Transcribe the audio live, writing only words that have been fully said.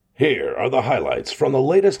Here are the highlights from the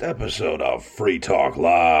latest episode of Free Talk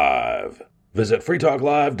Live. Visit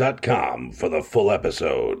freetalklive.com for the full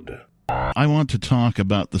episode. I want to talk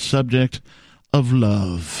about the subject of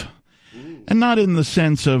love. And not in the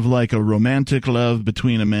sense of like a romantic love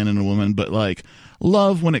between a man and a woman, but like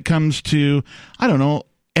love when it comes to, I don't know,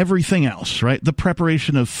 everything else, right? The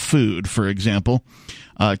preparation of food, for example,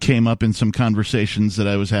 came up in some conversations that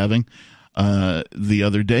I was having the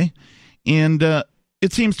other day. And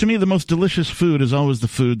it seems to me the most delicious food is always the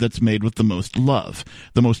food that's made with the most love,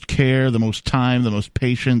 the most care, the most time, the most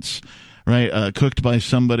patience, right? Cooked by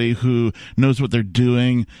somebody who knows what they're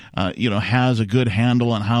doing, has a good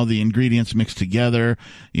handle on how the ingredients mix together,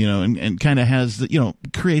 and kind of has,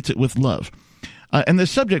 creates it with love. And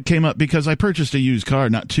this subject came up because I purchased a used car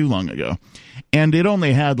not too long ago, and it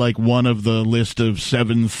only had like one of the list of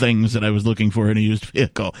 7 things that I was looking for in a used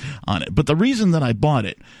vehicle on it. But the reason that I bought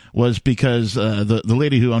it was because the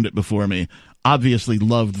lady who owned it before me obviously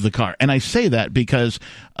loved the car. And I say that because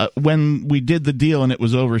when we did the deal and it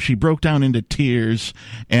was over, she broke down into tears,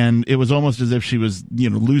 and it was almost as if she was,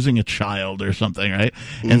 losing a child or something, right?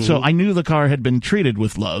 Mm-hmm. And so I knew the car had been treated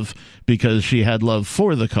with love because she had love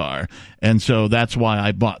for the car. And so that's why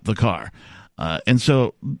I bought the car. And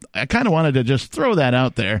so I kind of wanted to just throw that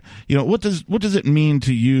out there. What does it mean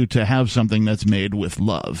to you to have something that's made with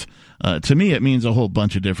love? To me, it means a whole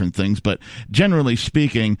bunch of different things, but generally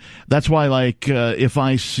speaking, that's why, if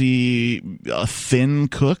I see a thin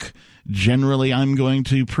cook, generally I'm going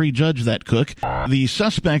to prejudge that cook. The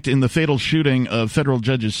suspect in the fatal shooting of federal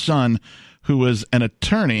judge's son, who was an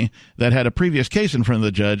attorney that had a previous case in front of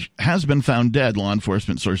the judge, has been found dead, law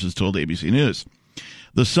enforcement sources told ABC News.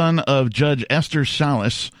 The son of Judge Esther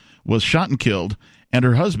Salas was shot and killed, and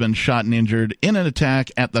her husband shot and injured in an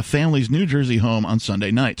attack at the family's New Jersey home on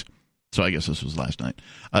Sunday night. So I guess this was last night.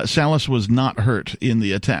 Salas was not hurt in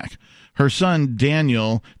the attack. Her son,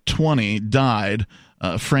 Daniel, 20, died.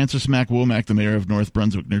 Francis Mack Womack, the mayor of North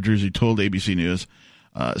Brunswick, New Jersey, told ABC News.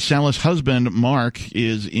 Salas' husband, Mark,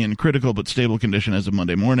 is in critical but stable condition as of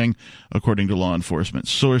Monday morning, according to law enforcement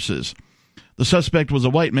sources. The suspect was a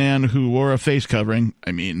white man who wore a face covering.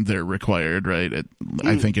 I mean, they're required, right?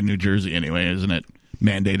 I think in New Jersey anyway, isn't it?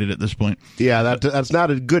 Mandated at this point. Yeah, that's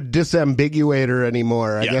not a good disambiguator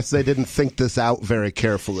anymore. I guess they didn't think this out very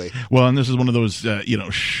carefully. Well, and this is one of those,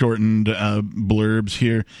 shortened blurbs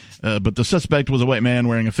here. But the suspect was a white man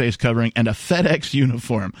wearing a face covering and a FedEx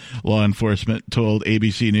uniform, law enforcement told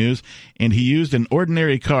ABC News, and he used an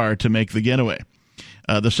ordinary car to make the getaway.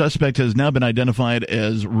 The suspect has now been identified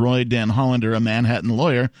as Roy Dan Hollander, a Manhattan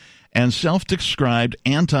lawyer, and self-described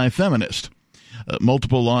anti-feminist.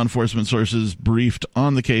 Multiple law enforcement sources briefed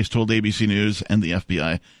on the case told ABC News, and the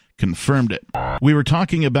FBI confirmed it. We were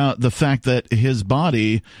talking about the fact that his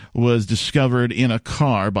body was discovered in a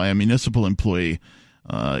car by a municipal employee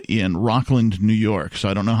in Rockland, New York. So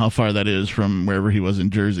I don't know how far that is from wherever he was in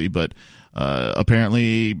Jersey, but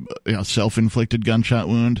apparently self-inflicted gunshot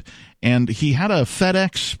wound. And he had a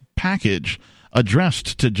FedEx package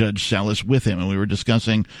addressed to Judge Salas with him, and we were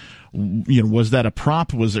discussing, was that a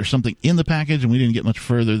prop? Was there something in the package? And we didn't get much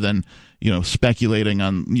further than, speculating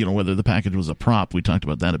on, whether the package was a prop. We talked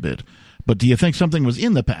about that a bit. But do you think something was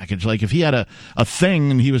in the package? Like if he had a thing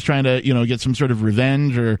and he was trying to, get some sort of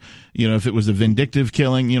revenge, or, if it was a vindictive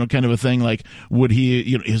killing, kind of a thing, like would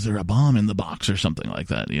he, is there a bomb in the box or something like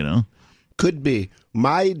that, Could be.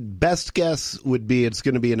 My best guess would be it's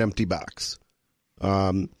going to be an empty box.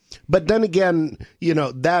 But then again,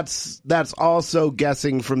 that's also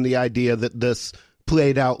guessing from the idea that this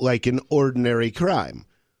played out like an ordinary crime.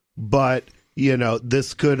 But,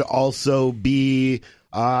 this could also be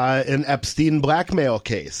an Epstein blackmail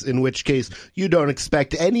case, in which case you don't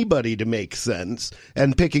expect anybody to make sense.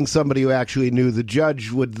 And picking somebody who actually knew the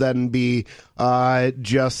judge would then be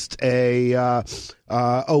just a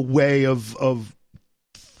way of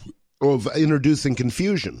introducing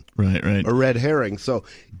confusion. Right. A red herring. So,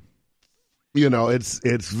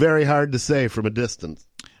 it's very hard to say from a distance.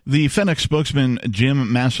 The FedEx spokesman, Jim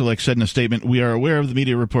Masulek, said in a statement, "We are aware of the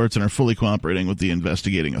media reports and are fully cooperating with the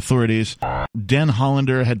investigating authorities." Dan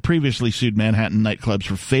Hollander had previously sued Manhattan nightclubs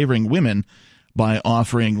for favoring women by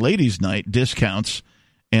offering ladies' night discounts,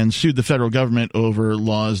 and sued the federal government over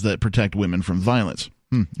laws that protect women from violence.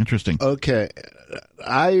 Interesting. Okay.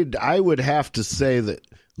 I would have to say that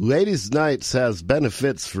ladies' nights has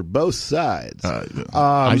benefits for both sides.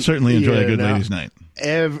 I certainly enjoy a good ladies' night.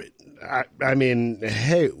 Hey,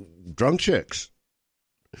 drunk chicks.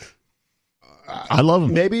 I love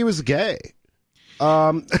them. Maybe he was gay.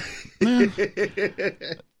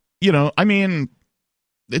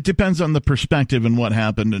 it depends on the perspective and what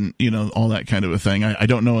happened and, all that kind of a thing. I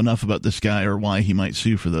don't know enough about this guy or why he might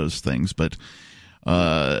sue for those things, but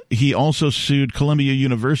he also sued Columbia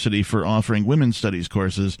University for offering women's studies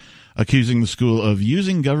courses, accusing the school of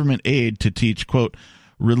using government aid to teach, quote,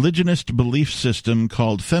 religionist belief system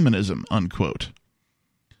called feminism, unquote.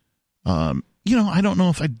 I don't know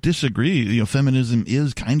if I disagree. Feminism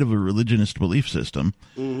is kind of a religionist belief system.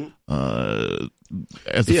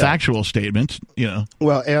 As a factual statement,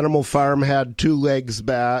 Well, Animal Farm had 2 legs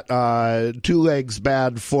bad,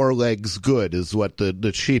 4 legs good is what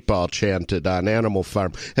the sheep all chanted on Animal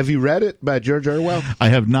Farm. Have you read it by George Orwell? I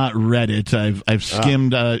have not read it. I've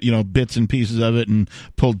skimmed, bits and pieces of it and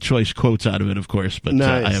pulled choice quotes out of it, of course, but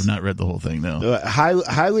nice. I have not read the whole thing, no.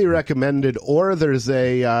 Highly recommended, or there's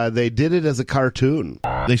they did it as a cartoon.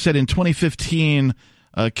 They said in 2015,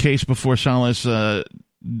 a case before Salas,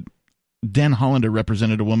 Den Hollander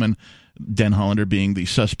represented a woman, Den Hollander being the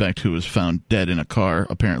suspect who was found dead in a car,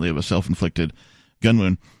 apparently of a self-inflicted gun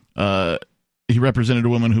wound. He represented a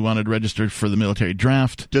woman who wanted registered for the military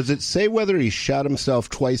draft. Does it say whether he shot himself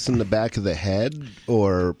twice in the back of the head,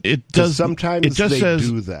 or it does? Sometimes it just they says,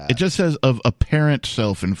 do that. It just says of apparent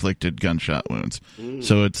self-inflicted gunshot wounds,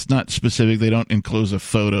 so it's not specific. They don't enclose a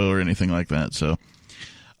photo or anything like that. So,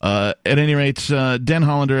 at any rate, Den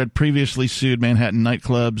Hollander had previously sued Manhattan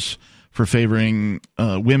nightclubs for favoring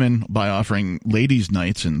women by offering ladies'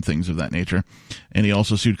 nights and things of that nature. And he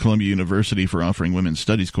also sued Columbia University for offering women's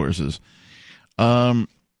studies courses.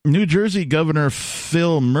 New Jersey Governor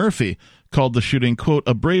Phil Murphy called the shooting, quote,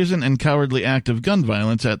 a brazen and cowardly act of gun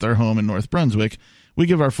violence at their home in North Brunswick. We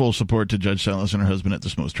give our full support to Judge Salas and her husband at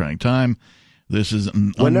this most trying time. This is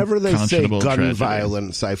an Whenever they say gun tragedy.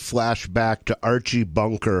 violence, I flash back to Archie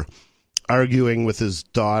Bunker arguing with his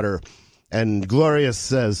daughter. And Gloria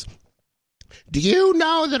says, do you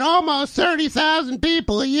know that almost 30,000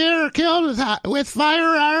 people a year are killed with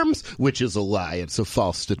firearms? Which is a lie. It's a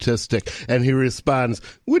false statistic. And he responds,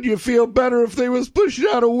 would you feel better if they was pushed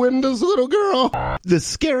out of windows, little girl? The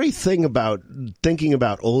scary thing about thinking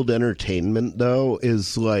about old entertainment, though,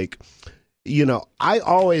 is like, I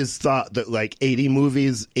always thought that like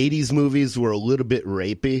 80s movies were a little bit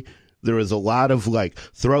rapey. There was a lot of like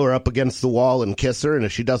throw her up against the wall and kiss her, and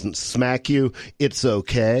if she doesn't smack you, it's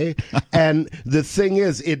okay. And the thing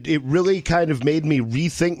is, it really kind of made me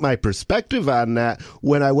rethink my perspective on that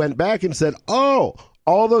when I went back and said, oh,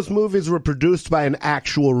 all those movies were produced by an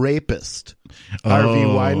actual rapist. Harvey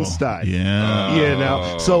Weinstein.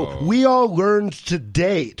 Yeah. So we all learned to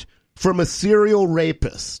date from a serial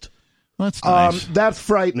rapist. That's nice. That's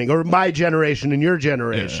frightening. Or my generation and your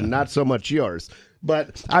generation, not so much yours.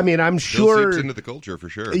 But I mean, I'm sure seeps into the culture for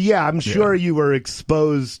sure. Yeah, I'm sure you were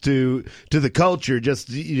exposed to the culture, just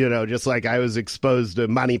like I was exposed to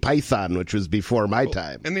Monty Python, which was before my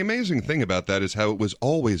time. And the amazing thing about that is how it was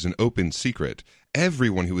always an open secret.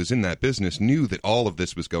 Everyone who was in that business knew that all of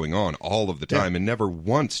this was going on all of the time, and never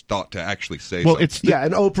once thought to actually say something.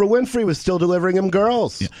 And Oprah Winfrey was still delivering him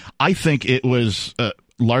girls. Yeah. I think it was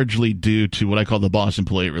largely due to what I call the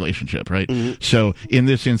boss-employee relationship, right? Mm-hmm. So in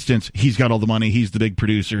this instance, he's got all the money. He's the big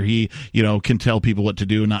producer. He, can tell people what to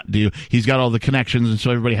do and not do. He's got all the connections, and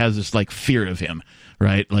so everybody has this, like, fear of him,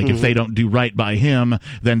 right? Like, if they don't do right by him,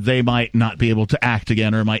 then they might not be able to act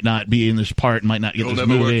again, or might not be in this part, might not get He'll this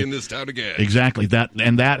never movie. work in this town again. Exactly. That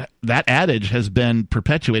adage has been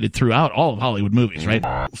perpetuated throughout all of Hollywood movies, right?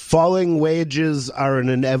 Falling wages are an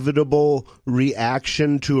inevitable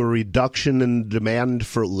reaction to a reduction in demand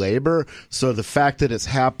for labor, so the fact that it's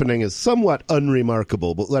happening is somewhat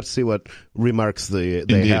unremarkable, but let's see what remarks they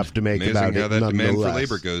have to make Amazing about how it. that demand for nonetheless.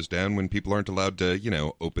 labor goes down when people aren't allowed to,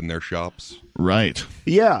 open their shops. Right.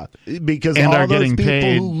 Yeah, because and all are those getting people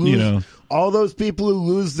paid, who lose, all those people who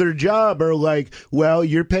lose their job are like, well,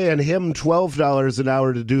 you're paying him $12 an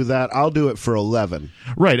hour to do that. I'll do it for $11.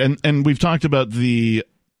 Right, and we've talked about the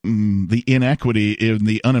inequity in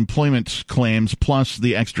the unemployment claims plus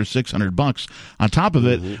the extra $600 on top of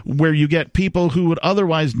it, where you get people who would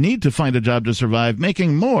otherwise need to find a job to survive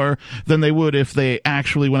making more than they would if they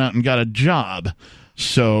actually went out and got a job.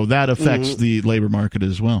 So that affects the labor market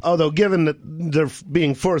as well. Although, given that they're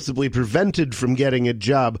being forcibly prevented from getting a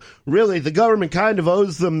job, really, the government kind of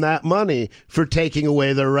owes them that money for taking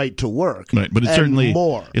away their right to work. Right, but it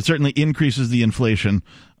certainly increases the inflation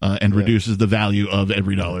and reduces the value of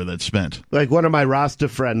every dollar that's spent. Like one of my Rasta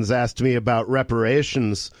friends asked me about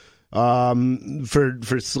reparations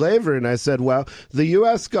for slavery, and I said, well, the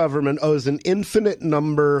U.S. government owes an infinite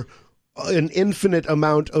number an infinite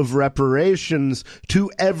amount of reparations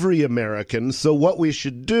to every American. So what we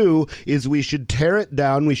should do is we should tear it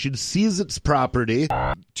down. We should seize its property.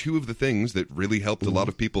 Two of the things that really helped a lot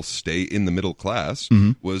of people stay in the middle class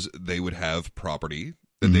was they would have property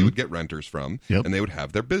that they would get renters from, and they would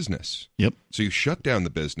have their business. Yep. So you shut down the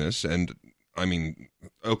business, and I mean,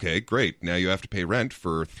 okay, great. Now you have to pay rent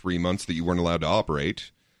for 3 months that you weren't allowed to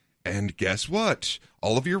operate. And guess what?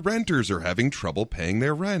 All of your renters are having trouble paying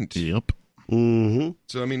their rent. Yep. Mm-hmm.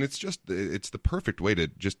 So, I mean, it's the perfect way to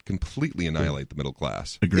just completely annihilate the middle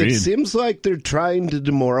class. Agreed. It seems like they're trying to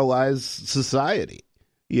demoralize society,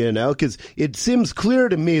 because it seems clear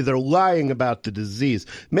to me they're lying about the disease.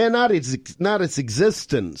 Man, not its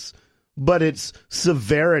existence, but its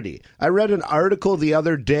severity. I read an article the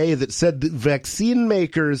other day that said that vaccine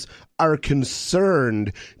makers are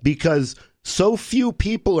concerned because so few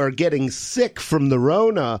people are getting sick from the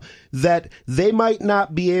Rona that they might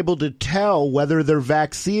not be able to tell whether their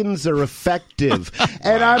vaccines are effective.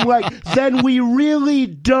 And I'm like, then we really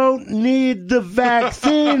don't need the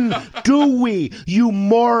vaccine, do we, you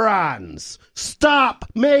morons? Stop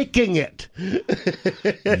making it.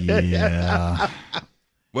 Yeah.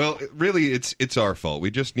 Well, really, it's our fault. We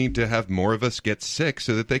just need to have more of us get sick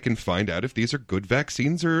so that they can find out if these are good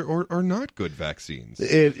vaccines or not good vaccines.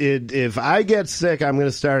 If I get sick, I'm going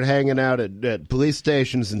to start hanging out at police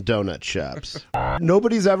stations and donut shops.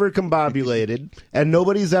 Nobody's ever combobulated, and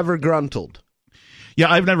nobody's ever gruntled. Yeah,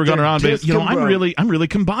 I've never gone They're around, but I'm really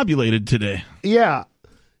combobulated today. Yeah.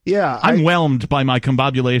 Yeah, I'm whelmed by my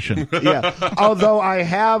combobulation. Yeah, although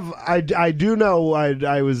I do know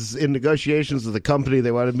I was in negotiations with a company.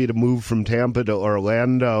 They wanted me to move from Tampa to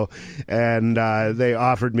Orlando, and they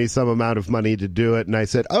offered me some amount of money to do it. And I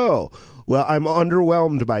said, "Oh, well, I'm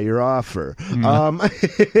underwhelmed by your offer."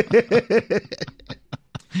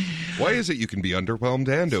 Why is it you can be underwhelmed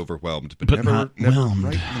and overwhelmed, but never not whelmed.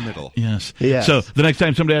 right in the middle? Yes. Yes. So the next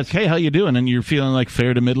time somebody asks, "Hey, how you doing?" and you're feeling like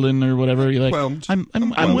fair to middling or whatever, you're like, Whelmed. I'm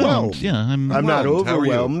whelmed. whelmed. Yeah, I'm not whelmed. How are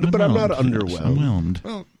you? overwhelmed, but I'm not yes, underwhelmed. I'm whelmed.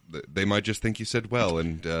 Well, they might just think you said well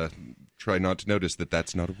and try not to notice that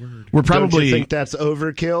that's not a word. We're Don't probably you think that's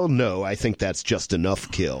overkill? No, I think that's just enough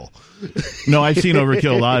kill. no. I've seen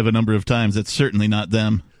Overkill live a number of times. It's certainly not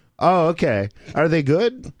them. Oh, okay. Are they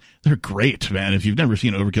good? They're great, man. If you've never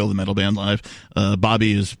seen Overkill, the metal band live,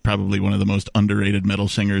 Bobby is probably one of the most underrated metal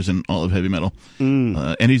singers in all of heavy metal.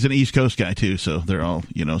 And he's an East Coast guy, too, so they're all,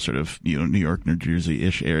 sort of, New York, New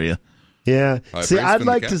Jersey-ish area. Yeah. High See, praise I'd from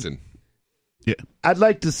the like captain. Yeah. I'd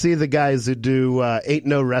like to see the guys who do Ain't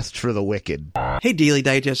No Rest for the Wicked. Hey Daily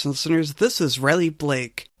Digest listeners, this is Riley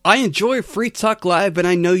Blake. I enjoy Free Talk Live, and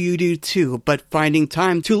I know you do too, but finding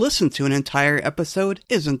time to listen to an entire episode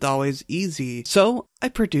isn't always easy. So, I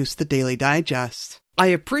produce the Daily Digest. I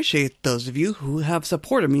appreciate those of you who have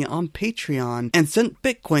supported me on Patreon and sent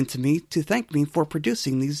Bitcoin to me to thank me for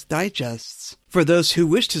producing these digests. For those who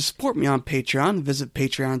wish to support me on Patreon, visit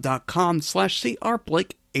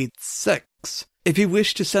patreon.com/crblake86. If you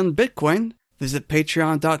wish to send Bitcoin, visit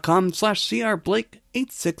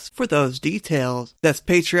patreon.com/crblake86 for those details. That's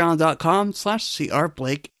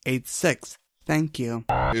patreon.com/crblake86. Thank you.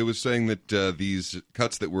 It was saying that these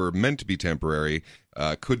cuts that were meant to be temporary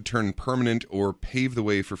could turn permanent or pave the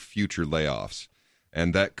way for future layoffs.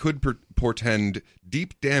 And that could portend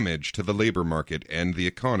deep damage to the labor market and the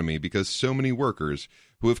economy because so many workers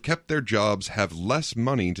who have kept their jobs have less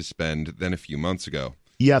money to spend than a few months ago.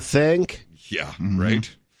 You think? Yeah, right?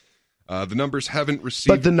 The numbers haven't received...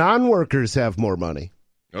 But the non-workers have more money.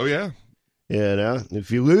 Oh, yeah.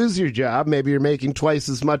 If you lose your job, maybe you're making twice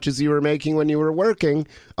as much as you were making when you were working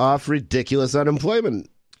off ridiculous unemployment.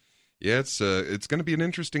 Yeah, it's going to be an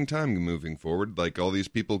interesting time moving forward. Like, all these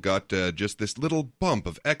people got just this little bump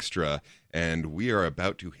of extra, and we are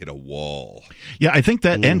about to hit a wall. Yeah, I think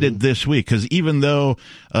that ended this week, because even though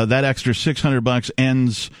that extra $600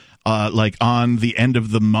 ends like on the end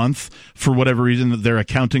of the month, for whatever reason, that their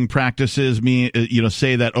accounting practices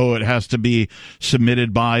say that, it has to be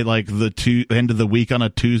submitted by like the end of the week on a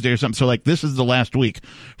Tuesday or something. So like this is the last week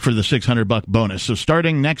for the $600 bonus. So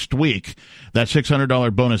starting next week, that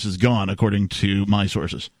 $600 bonus is gone, according to my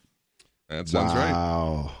sources. That sounds right.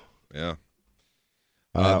 Wow. Yeah.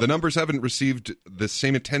 The numbers haven't received the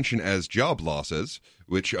same attention as job losses,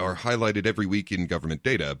 which are highlighted every week in government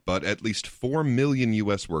data, but at least 4 million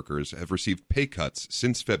U.S. workers have received pay cuts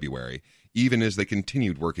since February, even as they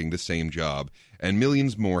continued working the same job, and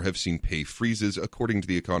millions more have seen pay freezes, according to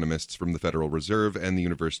the economists from the Federal Reserve and the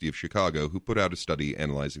University of Chicago, who put out a study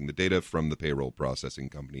analyzing the data from the payroll processing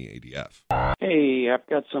company ADF. Hey, I've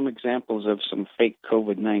got some examples of some fake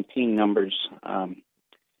COVID-19 numbers.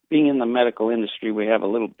 being in the medical industry, we have a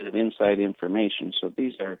little bit of inside information. So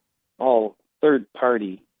these are all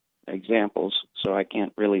third-party examples, so I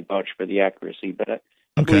can't really vouch for the accuracy, but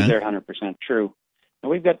I believe they're 100% true.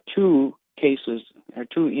 And we've got two cases, or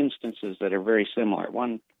two instances that are very similar.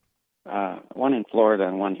 One in Florida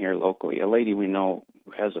and one here locally. A lady we know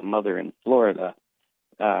who has a mother in Florida.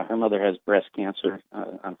 Her mother has breast cancer,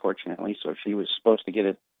 unfortunately, so she was supposed to get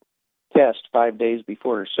a test 5 days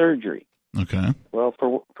before her surgery. Okay. Well,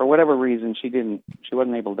 for whatever reason, she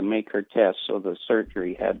wasn't able to make her test, so the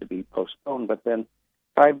surgery had to be postponed. But then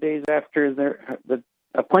 5 days after the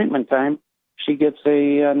appointment time, she gets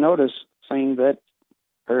a notice saying that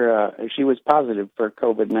she was positive for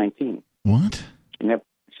COVID-19. What?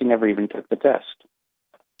 She never even took the test.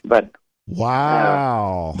 But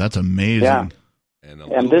wow, that's amazing. Yeah.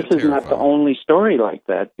 And this is not the only story like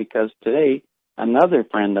that, because today another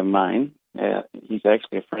friend of mine, he's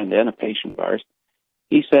actually a friend and a patient of ours,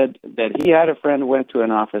 he said that he had a friend who went to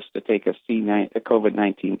an office to take a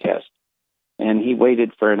COVID-19 test. And he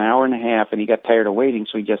waited for an hour and a half, and he got tired of waiting,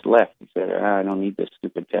 so he just left. He said, I don't need this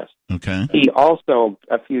stupid test. Okay. He also,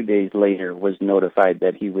 a few days later, was notified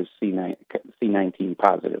that he was C19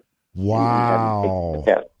 positive. Wow.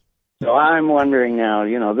 So I'm wondering now,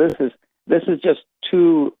 this is just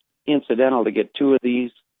too incidental to get two of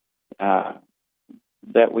these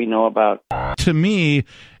that we know about. To me,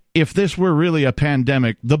 if this were really a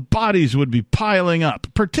pandemic, the bodies would be piling up,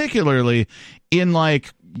 particularly in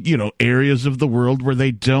areas of the world where they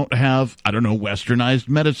don't have, westernized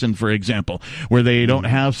medicine, for example, where they don't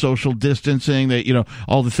have social distancing,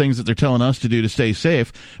 all the things that they're telling us to do to stay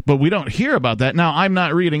safe. But we don't hear about that. Now, I'm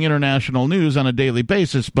not reading international news on a daily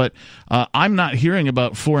basis, but I'm not hearing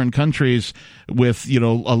about foreign countries with,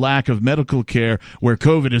 a lack of medical care where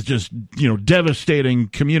COVID is just, devastating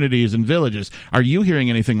communities and villages. Are you hearing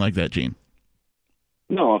anything like that, Gene?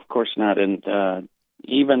 No, of course not. And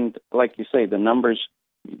even, like you say, the numbers,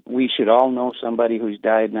 we should all know somebody who's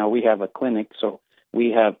died. Now, we have a clinic, so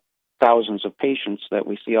we have thousands of patients that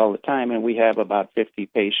we see all the time, and we have about 50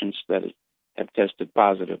 patients that have tested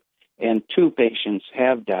positive. And 2 patients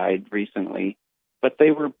have died recently, but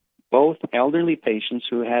they were both elderly patients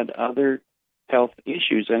who had other health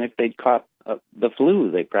issues, and if they'd caught the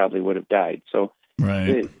flu, they probably would have died. So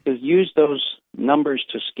right. To use those numbers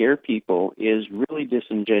to scare people is really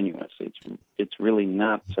disingenuous. It's really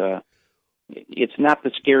not... it's not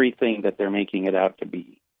the scary thing that they're making it out to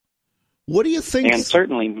be. What do you think? And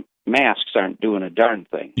certainly masks aren't doing a darn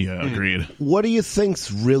thing. Yeah, agreed. What do you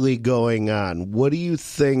think's really going on? What do you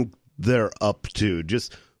think they're up to?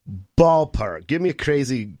 Just ballpark. Give me a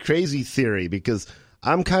crazy theory, because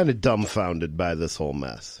I'm kind of dumbfounded by this whole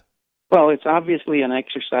mess. Well, it's obviously an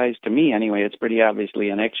exercise, to me anyway, it's pretty obviously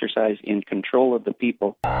an exercise in control of the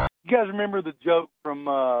people. You guys remember the joke from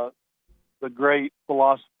the great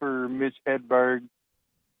philosopher Mitch Hedberg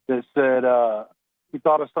that said he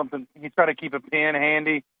thought of something, he tried to keep a pen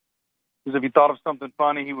handy, because if he thought of something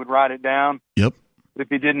funny, he would write it down. Yep. But if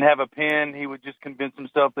he didn't have a pen, he would just convince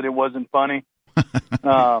himself that it wasn't funny.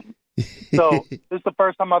 So this is the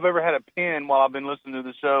first time I've ever had a pen while I've been listening to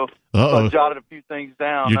the show. So I jotted a few things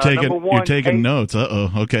down. You're taking notes.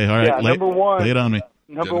 Okay. All right. Yeah, lay it on me.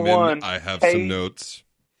 Number one, I have some notes.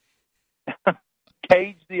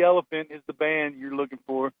 Cage the Elephant is the band you're looking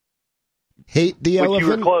for. Hate the Elephant? You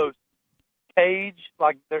were close. Cage,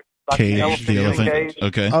 Cage the Elephant.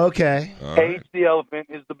 Cage. Okay. Cage the Elephant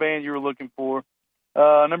is the band you were looking for.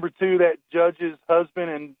 Number 2, that judge's husband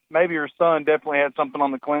and maybe her son definitely had something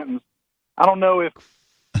on the Clintons. I don't know if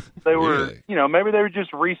they were, really? Maybe they were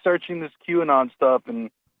just researching this QAnon stuff and,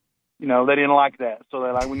 they didn't like that. So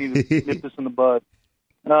they're like, we need to nip this in the bud.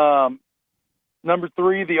 Number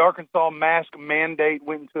 3, the Arkansas mask mandate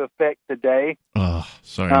went into effect today. Oh,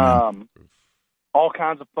 sorry, man. All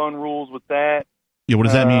kinds of fun rules with that. Yeah, what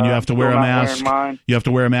does that mean? You have to wear a mask. Mine. You have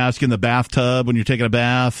to wear a mask in the bathtub when you're taking a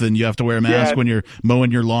bath, and you have to wear a mask when you're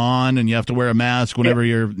mowing your lawn, and you have to wear a mask whenever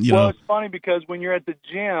you're, Well, it's funny because when you're at the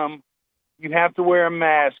gym, you have to wear a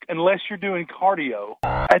mask unless you're doing cardio.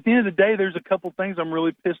 At the end of the day, there's a couple things I'm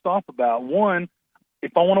really pissed off about. One,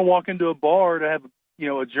 if I want to walk into a bar to have,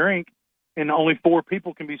 a drink, and only 4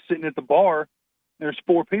 people can be sitting at the bar, there's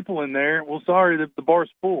 4 people in there. Well, sorry, the bar's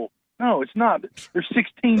full. No, it's not. There's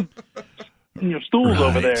 16 stools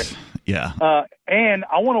over there. Yeah. And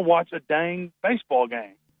I want to watch a dang baseball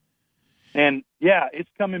game. And yeah, it's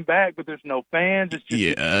coming back, but there's no fans. It's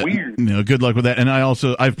just it's weird. Good luck with that. And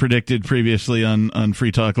I've predicted previously on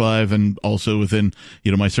Free Talk Live and also within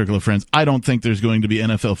my circle of friends, I don't think there's going to be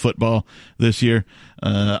NFL football this year.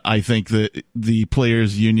 I think that the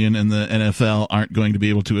players union and the NFL aren't going to be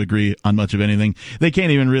able to agree on much of anything. They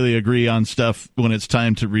can't even really agree on stuff when it's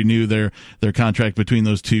time to renew their contract between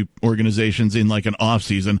those two organizations in like an off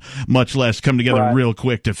season, much less come together real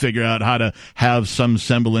quick to figure out how to have some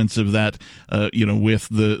semblance of that, with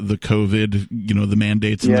the COVID, the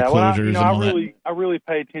mandates and the closures and all that. I really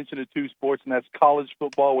pay attention to two sports, and that's college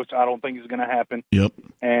football, which I don't think is going to happen. Yep.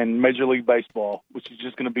 And Major League Baseball, which is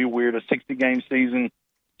just going to be weird. A 60-game season.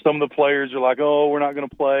 Some of the players are like, "Oh, we're not going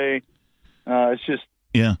to play." It's just,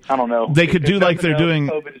 I don't know. They could do like they're doing.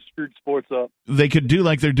 COVID has screwed sports up. They could do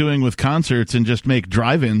like they're doing with concerts and just make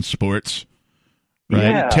drive-in sports. Right,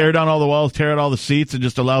 yeah. Tear down all the walls, tear out all the seats, and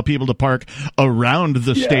just allow people to park around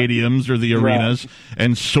the stadiums or the arenas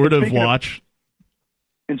and sort of watch.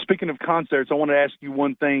 And speaking of concerts, I want to ask you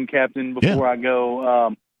one thing, Captain, before I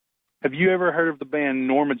go. Have you ever heard of the band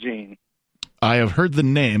Norma Jean? I have heard the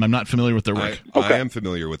name. I'm not familiar with their work. I am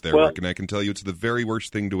familiar with their work, and I can tell you it's the very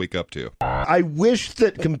worst thing to wake up to. I wish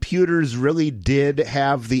that computers really did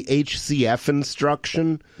have the HCF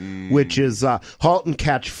instruction, which is halt and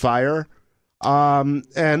catch fire. And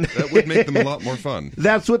that would make them a lot more fun.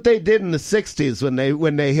 That's what they did in the 60s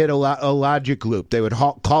when they hit a logic loop. They would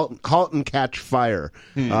halt and catch fire.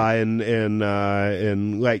 And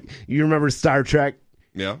like, you remember Star Trek?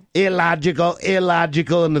 Yeah. Illogical,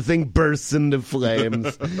 and the thing bursts into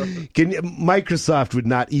flames. Microsoft would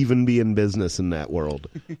not even be in business in that world.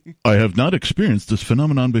 I have not experienced this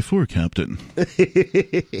phenomenon before, Captain.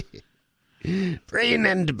 Brain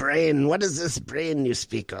and brain. What is this brain you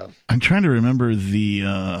speak of? I'm trying to remember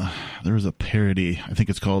there was a parody. I think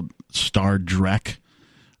it's called Star Drek.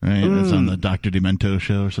 Right, it's on the Dr. Demento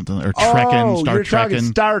show or something, or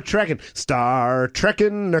Trekkin', Star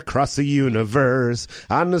Trekkin' across the universe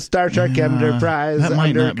on the Star Trek Enterprise that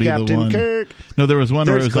might under not be Captain the one. Kirk. No, there was one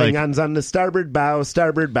where it was like Klingons on the starboard bow,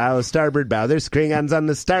 starboard bow, starboard bow. There's Klingons on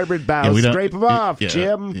the starboard bow. Scrape them off,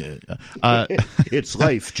 Jim. It's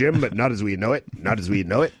life, Jim, but not as we know it. Not as we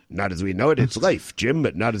know it. Not as we know it. It's life, Jim,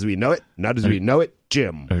 but not as we know it. Not as we know it,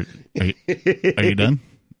 Jim. Are you done?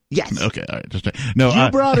 Yes. Okay. All right. Just no.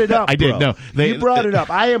 You brought it up. I did. No. You brought it up.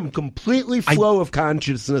 I am completely flow of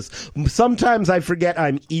consciousness. Sometimes I forget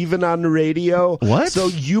I'm even on the radio. What? So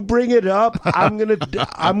you bring it up. I'm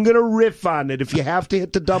gonna riff on it. If you have to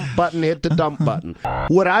hit the dump button, hit the dump button.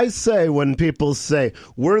 What I say when people say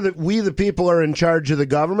we the people are in charge of the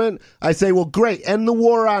government, I say, well, great, end the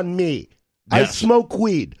war on me. Yes. I smoke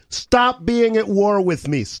weed. Stop being at war with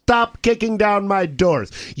me. Stop kicking down my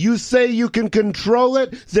doors. You say you can control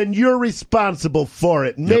it, then you're responsible for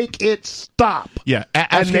it. Make it stop. Yeah,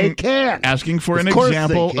 and they can. Asking for an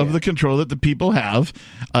example of the control that the people have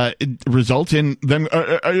it results in them,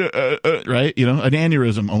 right? An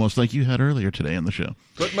aneurysm, almost like you had earlier today on the show.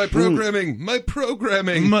 But my programming. What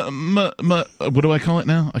do I call it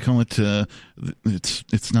now? I call it,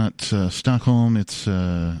 it's not Stockholm, it's,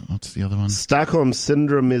 what's the other one? Stockholm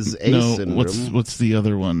Syndrome is a syndrome. What's the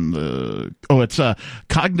other one? It's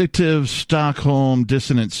cognitive Stockholm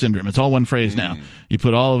dissonance syndrome. It's all one phrase now. You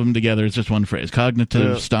put all of them together, it's just one phrase.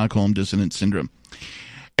 Cognitive Stockholm dissonance syndrome.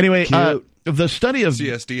 Anyway, the study of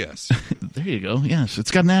CSDS. There you go. Yes, it's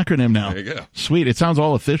got an acronym now. There you go. Sweet. It sounds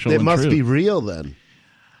all official. It must true. be real then.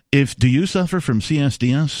 Do you suffer from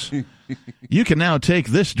CSDS? You can now take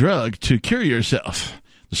this drug to cure yourself.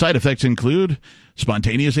 The side effects include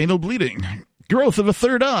spontaneous anal bleeding, growth of a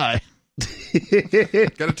third eye.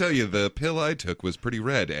 Gotta tell you, the pill I took was pretty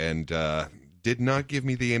red and did not give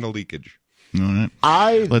me the anal leakage. All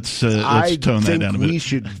right. Let's tone that down a bit. We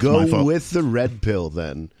should go with the red pill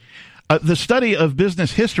then. The study of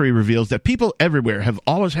business history reveals that people everywhere have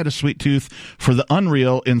always had a sweet tooth for the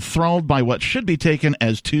unreal, enthralled by what should be taken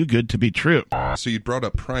as too good to be true. So you brought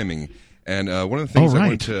up priming. And one of the things I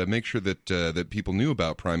wanted to make sure that people knew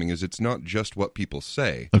about priming is it's not just what people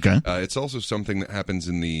say. Okay. It's also something that happens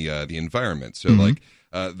in the environment. So like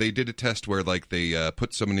they did a test where like they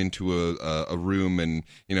put someone into a room and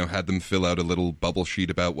had them fill out a little bubble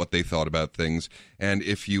sheet about what they thought about things. And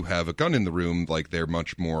if you have a gun in the room, like they're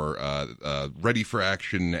much more ready for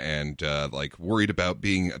action and like worried about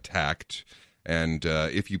being attacked. And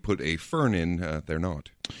if you put a fern in, they're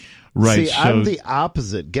not. Right. See, I'm the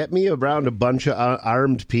opposite. Get me around a bunch of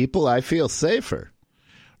armed people, I feel safer.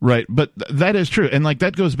 Right, but that is true. And,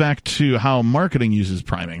 that goes back to how marketing uses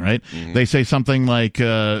priming, right? Mm-hmm. They say something like,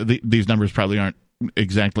 these numbers probably aren't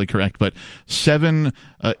exactly correct, but 7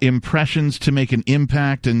 impressions to make an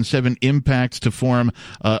impact and 7 impacts to form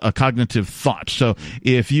a cognitive thought. So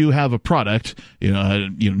if you have a product,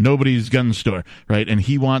 nobody's gun store, right, and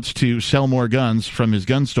he wants to sell more guns from his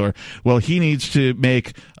gun store, well, he needs to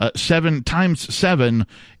make 7 times 7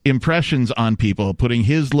 impressions on people, putting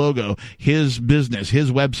his logo, his business,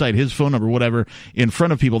 his website, his phone number, whatever, in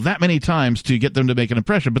front of people that many times to get them to make an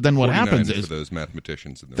impression. But then what happens is, for those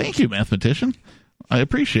mathematicians in the thank you, mathematician. I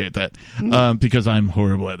appreciate that because I'm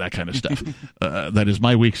horrible at that kind of stuff. That is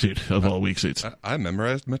my weak suit of all weak suits. I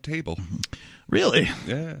memorized my table. Really?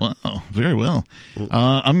 Yeah. Wow, very well.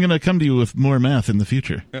 I'm going to come to you with more math in the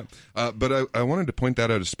future. Yeah. But I wanted to point that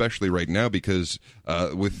out especially right now because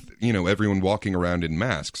with everyone walking around in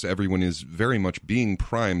masks, everyone is very much being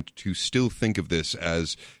primed to still think of this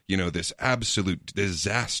as this absolute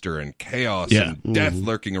disaster and chaos and death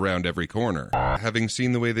lurking around every corner. Having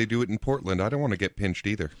seen the way they do it in Portland, I don't want to get pinched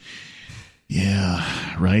either.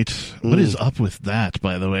 Yeah, right. What is up with that,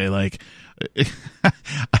 by the way? Like,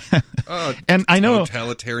 and I know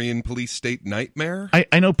totalitarian police state nightmare.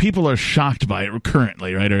 I know people are shocked by it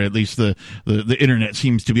currently, right? Or at least the internet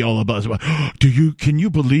seems to be all abuzz about. Can you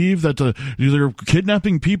believe that they're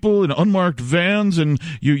kidnapping people in unmarked vans and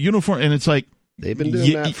uniform? And it's like, they've been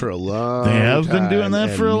doing that for a long time. They have been doing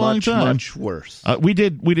that for a long time. Much worse. We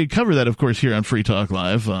did cover that, of course, here on Free Talk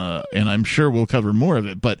Live, and I'm sure we'll cover more of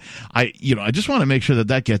it. But I just want to make sure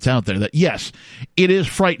that gets out there. That yes, it is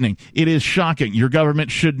frightening. It is shocking. Your government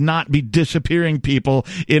should not be disappearing people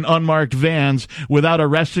in unmarked vans without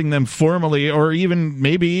arresting them formally, or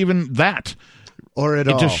maybe even that. Or at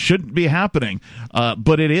all. It just shouldn't be happening.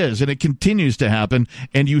 But it is, and it continues to happen.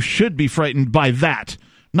 And you should be frightened by that.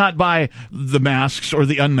 Not by the masks or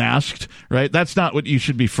the unmasked, right? That's not what you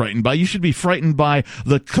should be frightened by. You should be frightened by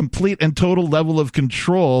the complete and total level of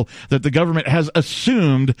control that the government has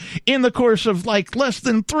assumed in the course of like less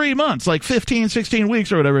than 3 months, like 15, 16 weeks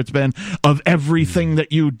or whatever it's been, of everything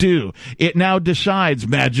that you do. It now decides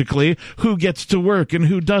magically who gets to work and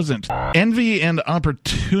who doesn't. Envy and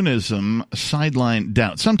opportunism sideline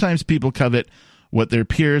doubt. Sometimes people covet what their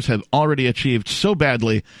peers have already achieved so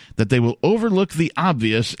badly that they will overlook the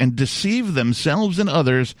obvious and deceive themselves and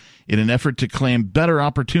others in an effort to claim better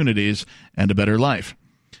opportunities and a better life.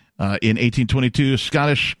 In 1822,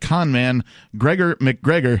 Scottish conman Gregor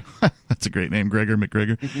MacGregor, that's a great name, Gregor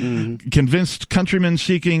MacGregor, convinced countrymen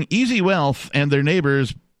seeking easy wealth and their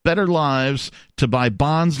neighbors better lives to buy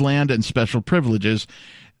bonds, land, and special privileges.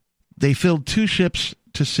 They filled 2 ships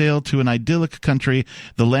to sail to an idyllic country,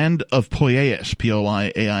 the land of Poyais,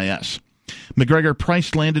 Poiais. MacGregor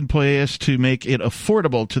priced land in Poyais to make it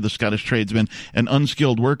affordable to the Scottish tradesmen and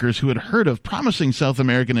unskilled workers who had heard of promising South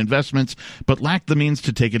American investments but lacked the means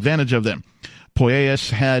to take advantage of them.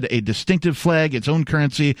 Poyais had a distinctive flag, its own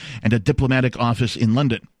currency, and a diplomatic office in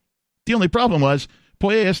London. The only problem was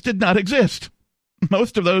Poyais did not exist.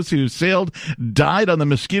 Most of those who sailed died on the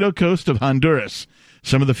Mosquito Coast of Honduras.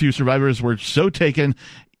 Some of the few survivors were so taken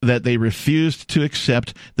that they refused to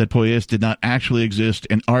accept that Poyais did not actually exist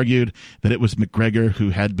and argued that it was MacGregor who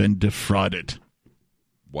had been defrauded.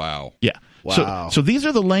 Wow. Yeah. Wow. So these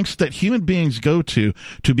are the lengths that human beings go to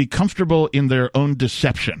be comfortable in their own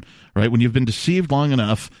deception, right? When you've been deceived long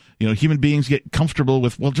enough, human beings get comfortable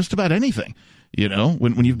with, just about anything.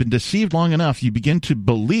 When you've been deceived long enough, you begin to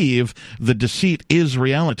believe the deceit is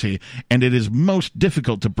reality, and it is most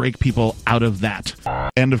difficult to break people out of that.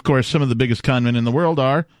 And, of course, some of the biggest con men in the world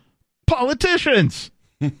are politicians.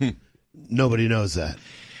 Nobody knows that.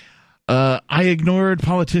 I ignored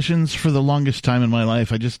politicians for the longest time in my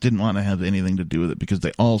life. I just didn't want to have anything to do with it because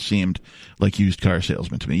they all seemed like used car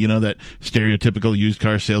salesmen to me. That stereotypical used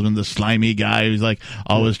car salesman, the slimy guy who's like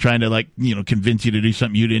always trying to convince you to do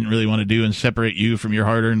something you didn't really want to do and separate you from your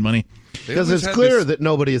hard-earned money. Because it's clear that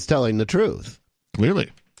nobody is telling the truth.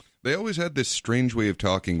 Clearly. They always had this strange way of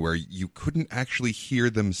talking where you couldn't actually hear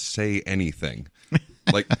them say anything.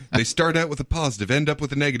 Like, they start out with a positive, end up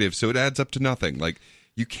with a negative, so it adds up to nothing. Like,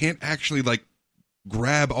 you can't actually,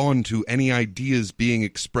 grab onto any ideas being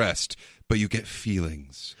expressed, but you get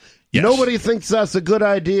feelings. Yes. Nobody thinks that's a good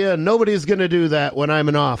idea. Nobody's going to do that when I'm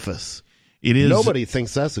in office. It is. Nobody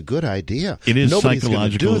thinks that's a good idea. It is Nobody's psychological.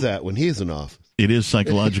 Nobody's going to do that when he's in office. It is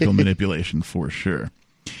psychological manipulation for sure.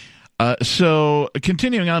 So,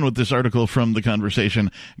 continuing on with this article from The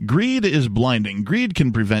Conversation, greed is blinding. Greed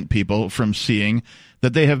can prevent people from seeing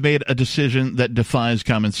that they have made a decision that defies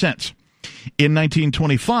common sense. In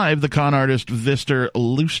 1925, the con artist Victor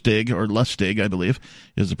Lustig, I believe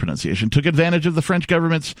is the pronunciation, took advantage of the French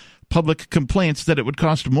government's public complaints that it would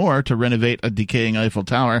cost more to renovate a decaying Eiffel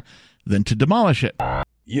Tower than to demolish it.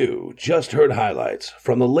 You just heard highlights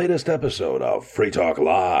from the latest episode of Free Talk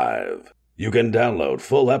Live. You can download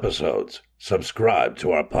full episodes, subscribe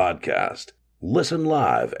to our podcast, listen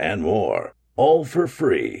live, and more, all for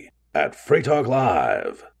free at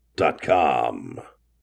freetalklive.com.